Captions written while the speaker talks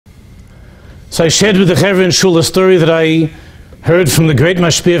So I shared with the Chaver in Shul a story that I heard from the great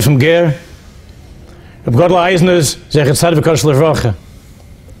Mashpia from Ger, Reb Godel Eisner's Zechet Tzaddik V'Kodesh Levracha.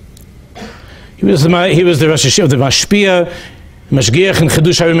 He was the Rosh Hashiv of the Mashpia, Mashgiach in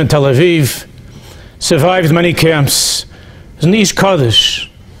Chidush Harim in Tel Aviv, survived many camps. He was an Ish Kodesh.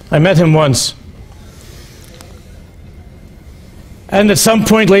 I met him once. And at some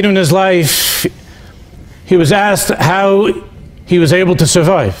point later in his life, he was asked how he was able to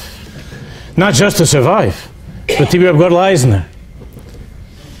survive. Not just to survive, but to be Reb Godel Eisner.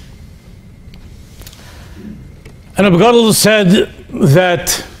 And Reb Godel said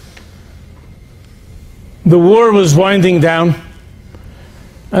that the war was winding down,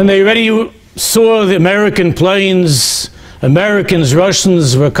 and they already saw the American planes, Americans,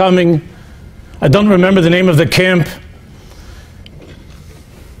 Russians were coming. I don't remember the name of the camp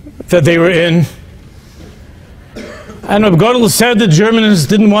that they were in. And Reb Godel said the Germans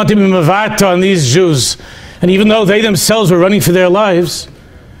didn't want to be mavata on these Jews. And even though they themselves were running for their lives,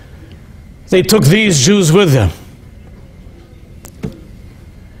 they took these Jews with them.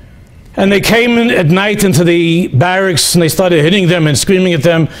 And they came in at night into the barracks and they started hitting them and screaming at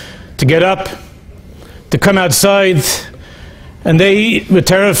them to get up, to come outside. And they were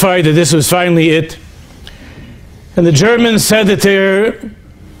terrified that this was finally it. And the Germans said that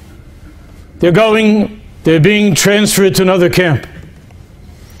they're being transferred to another camp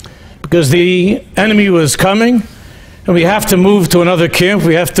because the enemy was coming and we have to move to another camp.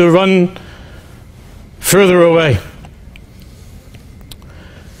 We have to run further away.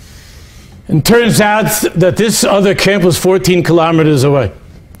 And turns out that this other camp was 14 kilometers away.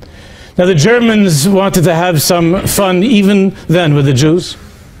 Now the Germans wanted to have some fun even then with the Jews,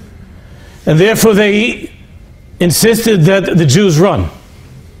 and therefore they insisted that the Jews run.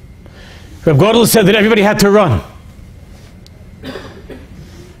 Reb Godel said that everybody had to run.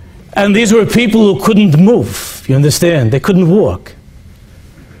 And these were people who couldn't move, you understand? They couldn't walk.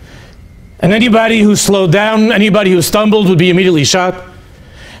 And anybody who slowed down, anybody who stumbled would be immediately shot.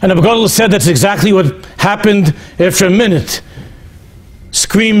 And Reb Godel said that's exactly what happened after a minute.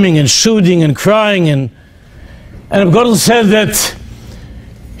 Screaming and shooting and crying. And Reb Godel said that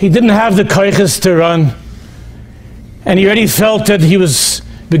he didn't have the koiches to run. And he already felt that he was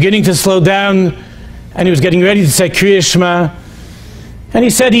beginning to slow down, and he was getting ready to say Kriya Shema. And he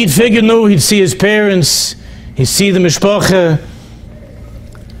said he'd figure, no, he'd see his parents, he'd see the mishpacha,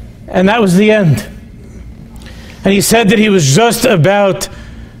 and that was the end. And he said that he was just about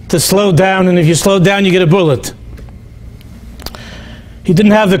to slow down, and if you slow down, you get a bullet. He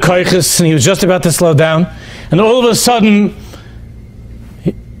didn't have the koiches, and he was just about to slow down, and all of a sudden,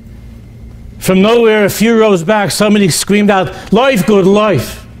 from nowhere, a few rows back, somebody screamed out, "Life, good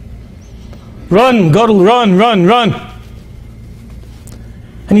life! Run, Godel, run, run, run!"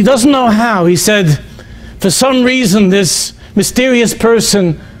 And he doesn't know how. He said, for some reason, this mysterious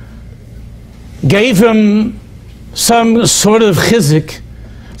person gave him some sort of chizik,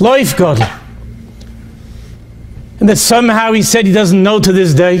 life, Godel. And that somehow, he said, he doesn't know to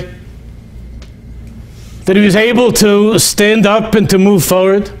this day, that he was able to stand up and to move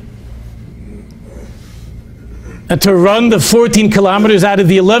forward, and to run the 14 kilometers out of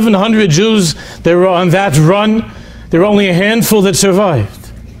the 1,100 Jews that were on that run. There were only a handful that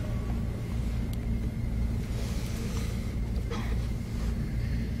survived.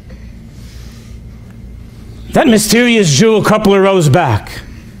 That mysterious Jew a couple of rows back,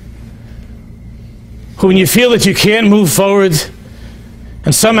 who when you feel that you can't move forward,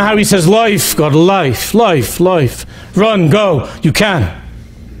 and somehow he says, life, God, life, life, life, run, go, you can.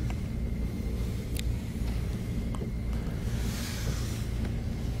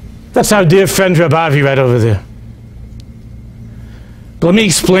 That's our dear friend Rabbi Avi right over there. But let me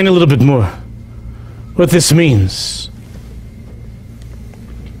explain a little bit more what this means.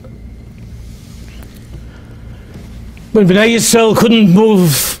 When Bnei Yisrael couldn't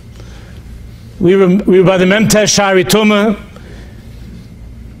move, we were by the Memtesh Shari Tumah.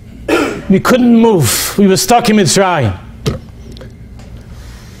 We couldn't move. We were stuck in Mitzrayim.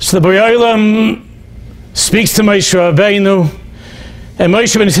 So the Borei Olam speaks to Moshe Rabbeinu. And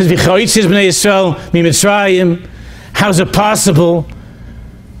Moshe, when he says, "V'chayitzis b'nei Yisrael mi Mitzrayim," how is it possible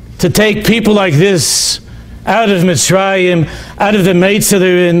to take people like this out of Mitzrayim, out of the meitzah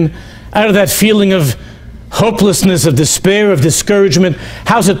they're in, out of that feeling of hopelessness, of despair, of discouragement?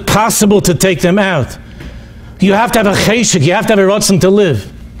 How is it possible to take them out? You have to have a cheshek, you have to have a ratzon to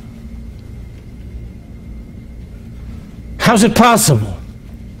live. How is it possible?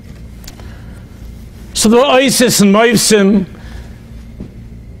 So there are Isis and Moivsim.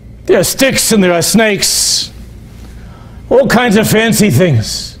 There are sticks and there are snakes, all kinds of fancy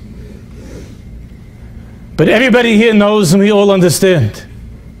things. But everybody here knows, and we all understand,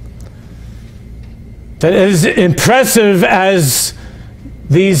 that as impressive as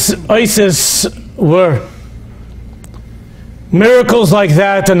these ISIS were, miracles like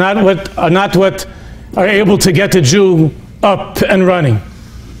that are not what are able to get the Jew up and running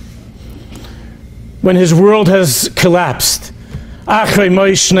when his world has collapsed. Achrei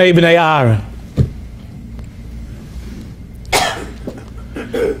Moshe b'nei Aaron.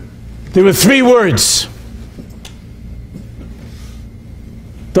 There were 3 words.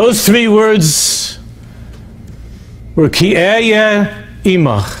 Those 3 words were Ki Ehyeh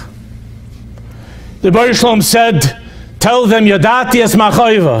Imach. The Baruch Shalom said, tell them, Yadati es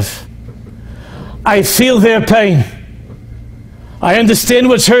machoivav. I feel their pain. I understand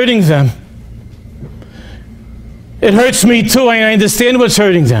what's hurting them. It hurts me too, and I understand what's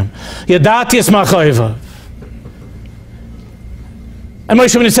hurting them. Yadati es machoivav. And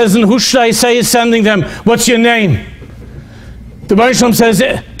Moshe, when it says, who should I say is sending them? What's your name? The Baruch Shalom says,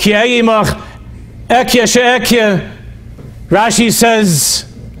 Ki Ehyeh Imach, Ehyeh she'ehyeh. Rashi says,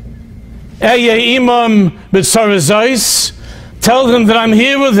 Ehyeh imam b'tzara zois. Tell them that I'm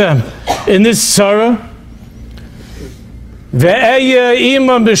here with them in this tzara. Ve'ehyeh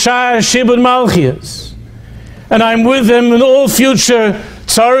imam b'shar shibud malchias. And I'm with them in all future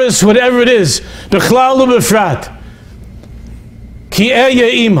tzaras, whatever it is. B'chlal u'b'frat. Ki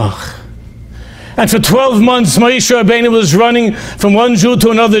Ehyeh imach. And for 12 months, Moshe Rabbeinu was running from one Jew to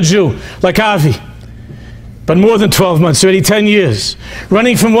another Jew, like Avi. But more than 12 months, already 10 years.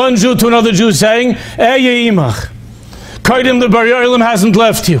 Running from one Jew to another Jew, saying, Ehyeh imach. Kaidim, the Bar Yolim hasn't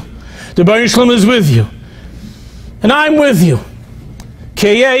left you. The Baruch Shalom is with you. And I'm with you. Ki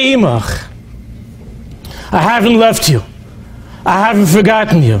Ehyeh imach. I haven't left you. I haven't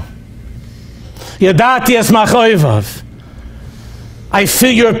forgotten you. Yadati es machoivav. I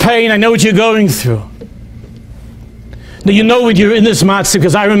feel your pain. I know what you're going through. Now you know when you're in this matzah,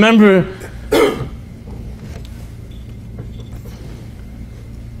 because I remember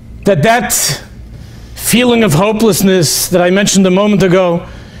that feeling of hopelessness that I mentioned a moment ago,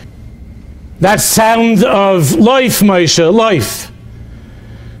 that sound of life, Moshe, life,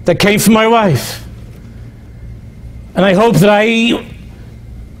 that came from my wife. And I hope that I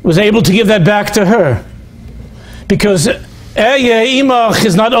was able to give that back to her. Because Ehyeh imach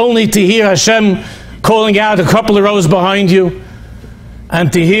is not only to hear Hashem calling out a couple of rows behind you,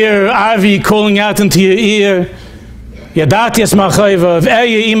 and to hear Avi calling out into your ear, Yadati es machoivav,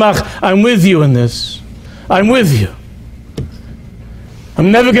 Ehyeh imach, I'm with you in this. I'm with you. I'm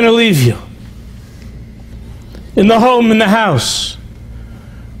never going to leave you. In the home, in the house.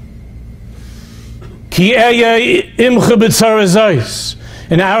 Ki Ehyeh imcha b'tzara zois.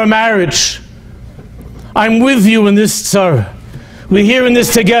 In our marriage, I'm with you in this tzara. We're here in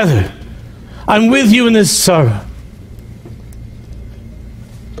this together. I'm with you in this tzara.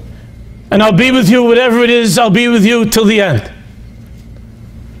 And I'll be with you, whatever it is, I'll be with you till the end.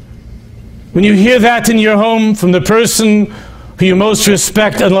 When you hear that in your home from the person who you most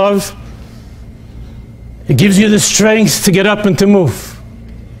respect and love, it gives you the strength to get up and to move.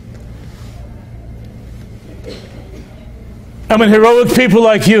 And when heroic people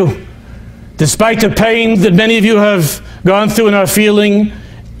like you, despite the pain that many of you have gone through and are feeling,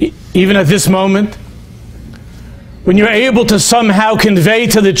 even at this moment, when you're able to somehow convey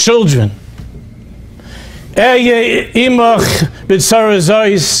to the children, Ehyeh imach b'tzara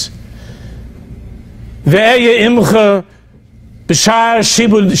zois, ve'ehyeh imcha b'shar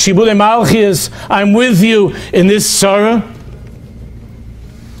shibud malchias. I'm with you in this tzara.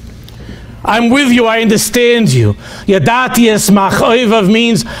 I'm with you, I understand you. Yadati es machoivav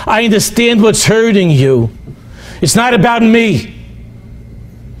means I understand what's hurting you. It's not about me.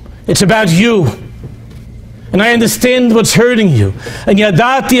 It's about you. And I understand what's hurting you. And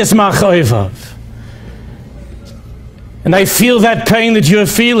Yadati es machoivav. And I feel that pain that you're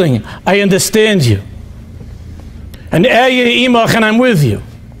feeling. I understand you. And Ehyeh imach, and I'm with you.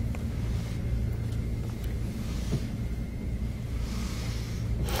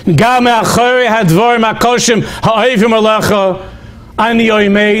 Gam me'achorei hadvar ma'koshim ha'ovim alecha ani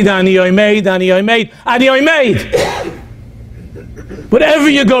oimeid, ani oimeid, ani oimeid, ani oimeid. Whatever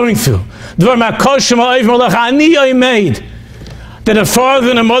you're going through, dvar ma'koshim ha'ovim alecha ani oimeid. That a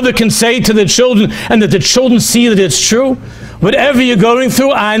father and a mother can say to the children, and that the children see that it's true. Whatever you're going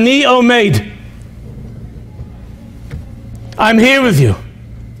through, ani omeid. I'm here with you.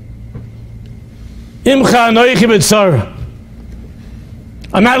 Imcha anoichi b'tzara.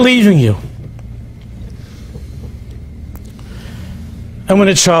 I'm not leaving you. And when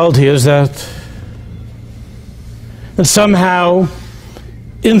a child hears that, and somehow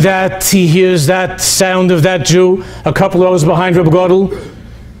in that he hears that sound of that Jew a couple hours behind Reb Gadol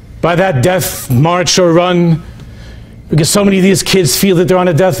by that death march or run, because so many of these kids feel that they're on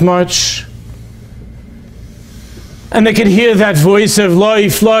a death march. And they can hear that voice of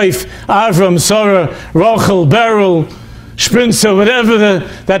life, life, Avram, Sarah, Rachel, Beryl, Sprinzer, whatever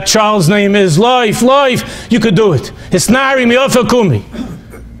that child's name is, life, life, you could do it. Hisnari mi'ofa kumi.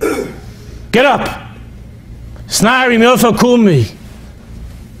 Get up. Hisnari mi'ofa kumi.